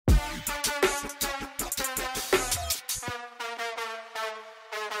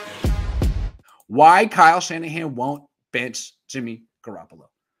why Kyle Shanahan won't bench Jimmy Garoppolo.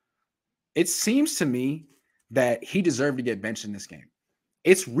 It seems to me that he deserved to get benched in this game.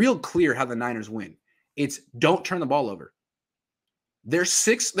 It's real clear how the Niners win. It's don't turn the ball over. They're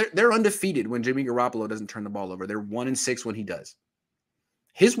undefeated when Jimmy Garoppolo doesn't turn the ball over. They're 1-6 when he does.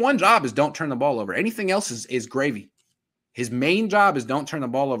 His one job is don't turn the ball over. Anything else is gravy. His main job is don't turn the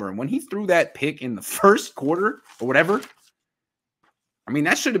ball over. And when he threw that pick in the first quarter or whatever, I mean,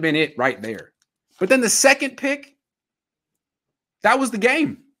 that should have been it right there. But then the second pick, that was the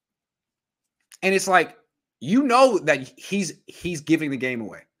game. And it's like, you know that he's giving the game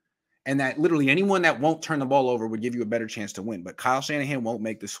away. And that literally anyone that won't turn the ball over would give you a better chance to win. But Kyle Shanahan won't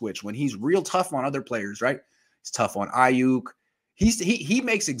make the switch when he's real tough on other players, right? He's tough on Ayuk. He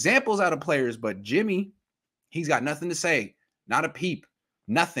makes examples out of players, but Jimmy, he's got nothing to say. Not a peep.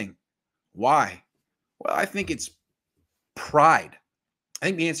 Nothing. Why? Well, I think it's pride. I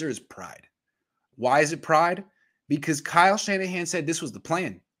think the answer is pride. Why is it pride? Because Kyle Shanahan said this was the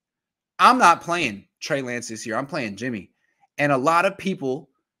plan. I'm not playing Trey Lance this year. I'm playing Jimmy. And a lot of people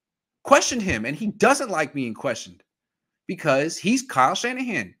questioned him, and he doesn't like being questioned because he's Kyle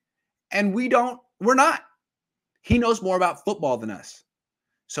Shanahan. And we're not. He knows more about football than us.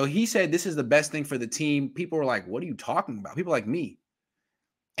 So he said this is the best thing for the team. People were like, what are you talking about? People like me.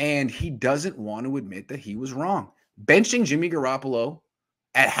 And he doesn't want to admit that he was wrong. Benching Jimmy Garoppolo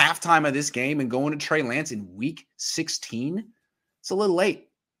at halftime of this game and going to Trey Lance in week 16, it's a little late.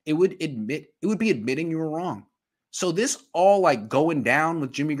 It would be admitting you were wrong. So this all like going down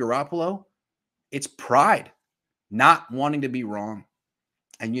with Jimmy Garoppolo, it's pride, not wanting to be wrong.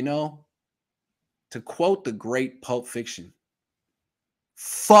 And you know, to quote the great Pulp Fiction,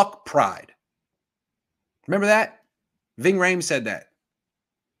 fuck pride. Remember that? Ving Rhames said that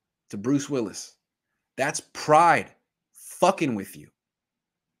to Bruce Willis. That's pride fucking with you.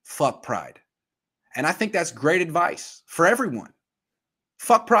 Fuck pride. And I think that's great advice for everyone.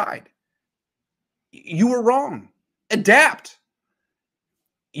 Fuck pride. You were wrong. Adapt.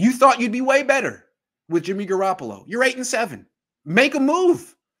 You thought you'd be way better with Jimmy Garoppolo. You're 8-7. Make a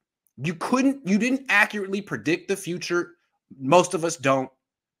move. You didn't accurately predict the future. Most of us don't.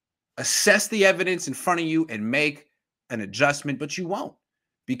 Assess the evidence in front of you and make an adjustment, but you won't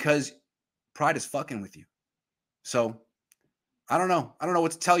because pride is fucking with you. So I don't know. I don't know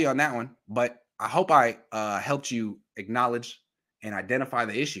what to tell you on that one, but I hope I helped you acknowledge and identify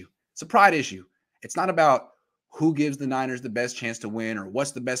the issue. It's a pride issue. It's not about who gives the Niners the best chance to win or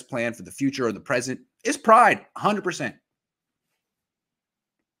what's the best plan for the future or the present. It's pride, 100%.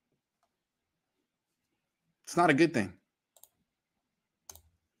 It's not a good thing.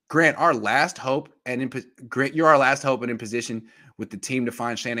 Grant, our last hope, Grant, you're our last hope and in position with the team to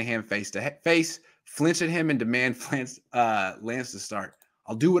find Shanahan face to face, flinch at him, and demand Lance to start.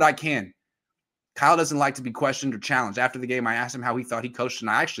 I'll do what I can. Kyle doesn't like to be questioned or challenged. After the game, I asked him how he thought he coached, and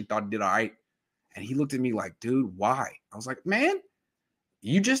I actually thought he did all right. And he looked at me like, dude, why? I was like, man,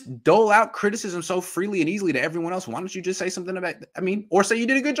 you just dole out criticism so freely and easily to everyone else. Why don't you just say something about, or say you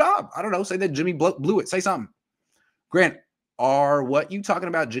did a good job? I don't know. Say that Jimmy blew it. Say something. Grant, are what you talking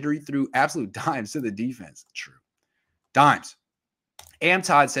about jittery through absolute dimes to the defense? True. Dimes. Am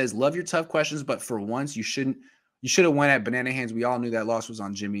Todd says, love your tough questions, but for once, you should have went at banana hands. We all knew that loss was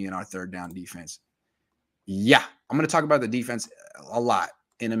on Jimmy and our third down defense. Yeah, I'm going to talk about the defense a lot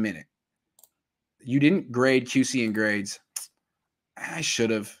in a minute. You didn't grade QC in grades. I should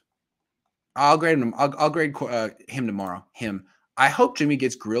have. I'll grade him. I'll grade him tomorrow. I hope Jimmy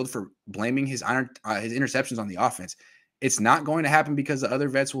gets grilled for blaming his interceptions on the offense. It's not going to happen because the other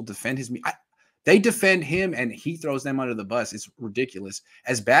vets will defend his. They defend him and he throws them under the bus. It's ridiculous.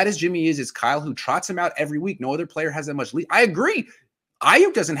 As bad as Jimmy is, it's Kyle who trots him out every week. No other player has that much leash. I agree.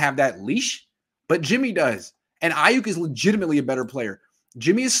 Ayuk doesn't have that leash, but Jimmy does. And Ayuk is legitimately a better player.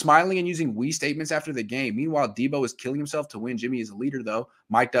 Jimmy is smiling and using we statements after the game. Meanwhile, Debo is killing himself to win. Jimmy is a leader, though.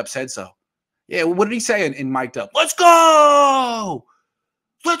 Mic'd Up said so. Yeah, what did he say in Mic'd Up? Let's go!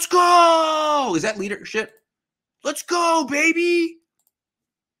 Let's go! Is that leadership? Let's go, baby!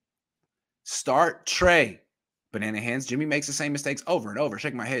 Start Trey. Banana hands. Jimmy makes the same mistakes over and over.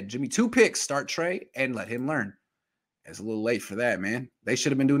 Shake my head. Jimmy, 2 picks. Start Trey and let him learn. It's a little late for that, man. They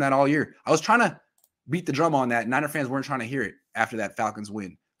should have been doing that all year. I was trying to beat the drum on that. Niner fans weren't trying to hear it after that Falcons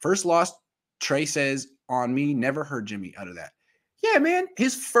win. First loss, Trey says, on me, never heard Jimmy out of that. Yeah, man,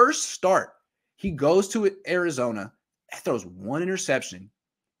 his first start, he goes to Arizona, throws 1 interception.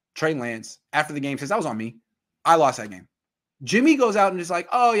 Trey Lance, after the game, says, that was on me. I lost that game. Jimmy goes out and is like,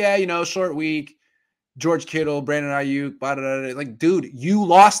 oh, yeah, short week. George Kittle, Brandon Ayuk, blah, blah, blah. Like, dude, you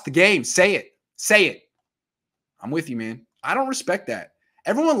lost the game. Say it. Say it. I'm with you, man. I don't respect that.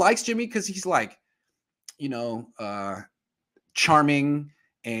 Everyone likes Jimmy because he's like, charming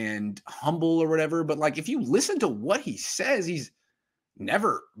and humble or whatever. But like, if you listen to what he says, he's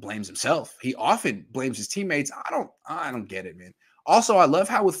never blames himself. He often blames his teammates. I don't get it, man. Also, I love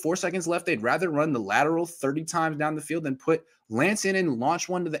how with 4 seconds left, they'd rather run the lateral 30 times down the field than put Lance in and launch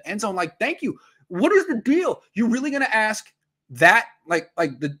one to the end zone. Like, thank you. What is the deal? You really going to ask that? Like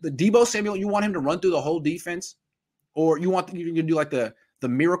the Deebo Samuel, you want him to run through the whole defense? Or you're going to do like the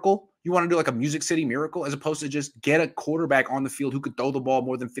miracle? You want to do like a Music City miracle as opposed to just get a quarterback on the field who could throw the ball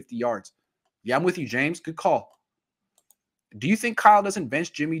more than 50 yards? Yeah, I'm with you, James. Good call. Do you think Kyle doesn't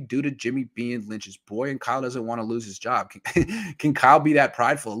bench Jimmy due to Jimmy being Lynch's boy and Kyle doesn't want to lose his job? Can Kyle be that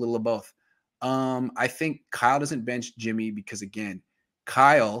prideful? A little of both. I think Kyle doesn't bench Jimmy because, again,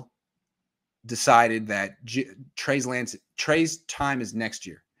 Kyle decided that Trey's time is next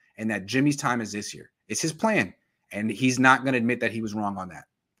year and that Jimmy's time is this year. It's his plan, and he's not going to admit that he was wrong on that.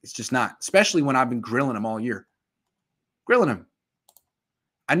 It's just not, especially when I've been grilling him all year. Grilling him.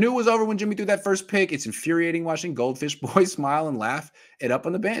 I knew it was over when Jimmy threw that first pick. It's infuriating watching Goldfish Boy smile and laugh it up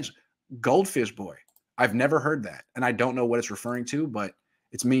on the bench. Goldfish Boy. I've never heard that, and I don't know what it's referring to, but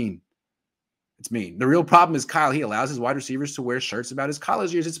it's mean. It's mean. The real problem is Kyle. He allows his wide receivers to wear shirts about his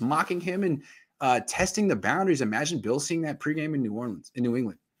college years. It's mocking him and testing the boundaries. Imagine Bill seeing that pregame in New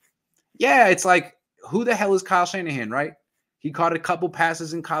England. Yeah, it's like, who the hell is Kyle Shanahan, right? He caught a couple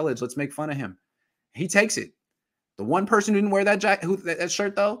passes in college. Let's make fun of him. He takes it. The one person who didn't wear that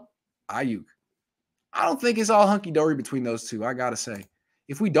shirt, though, Ayuk. I don't think it's all hunky-dory between those two, I got to say.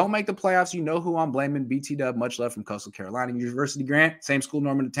 If we don't make the playoffs, you know who I'm blaming. BT Dub, much love from Coastal Carolina University Grant, same school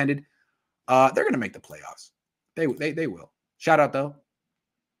Norman attended. They're going to make the playoffs. They will. Shout out, though.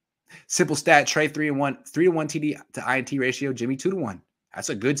 Simple stat, Trey 3-1 TD to INT ratio, Jimmy 2-1. That's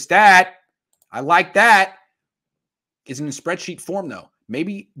a good stat. I like that. It's in spreadsheet form, though.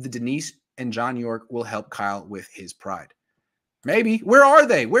 Maybe the Denise and John York will help Kyle with his pride. Maybe. Where are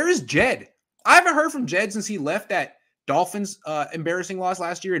they? Where is Jed? I haven't heard from Jed since he left that Dolphins embarrassing loss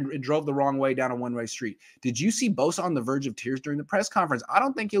last year and drove the wrong way down a one-way street. Did you see Bosa on the verge of tears during the press conference? I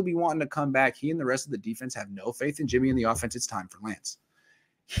don't think he'll be wanting to come back. He and the rest of the defense have no faith in Jimmy and the offense. It's time for Lance.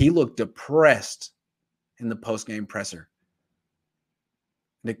 He looked depressed in the post-game presser.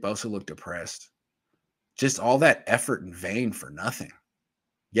 Nick Bosa looked depressed. Just all that effort in vain for nothing.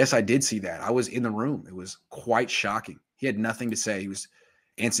 Yes, I did see that. I was in the room. It was quite shocking. He had nothing to say. He was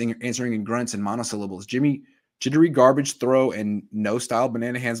answering in grunts and monosyllables. Jimmy, jittery garbage throw and no-style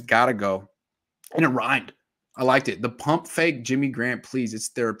banana hands gotta go. And it rhymed. I liked it. The pump fake Jimmy Grant, please. It's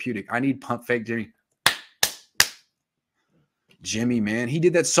therapeutic. I need pump fake Jimmy. Jimmy, man. He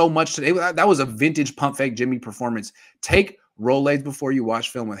did that so much today. That was a vintage pump fake Jimmy performance. Take Rolaids before you watch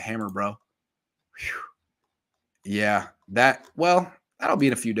film with Hammer, bro. Whew. Yeah, that'll be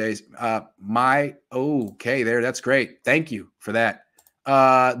in a few days. Okay, there. That's great. Thank you for that.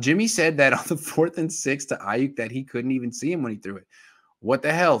 Jimmy said that on the 4th and 6 to Ayuk that he couldn't even see him when he threw it. What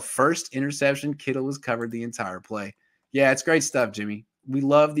the hell? First interception, Kittle was covered the entire play. Yeah, it's great stuff, Jimmy. We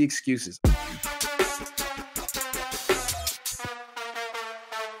love the excuses.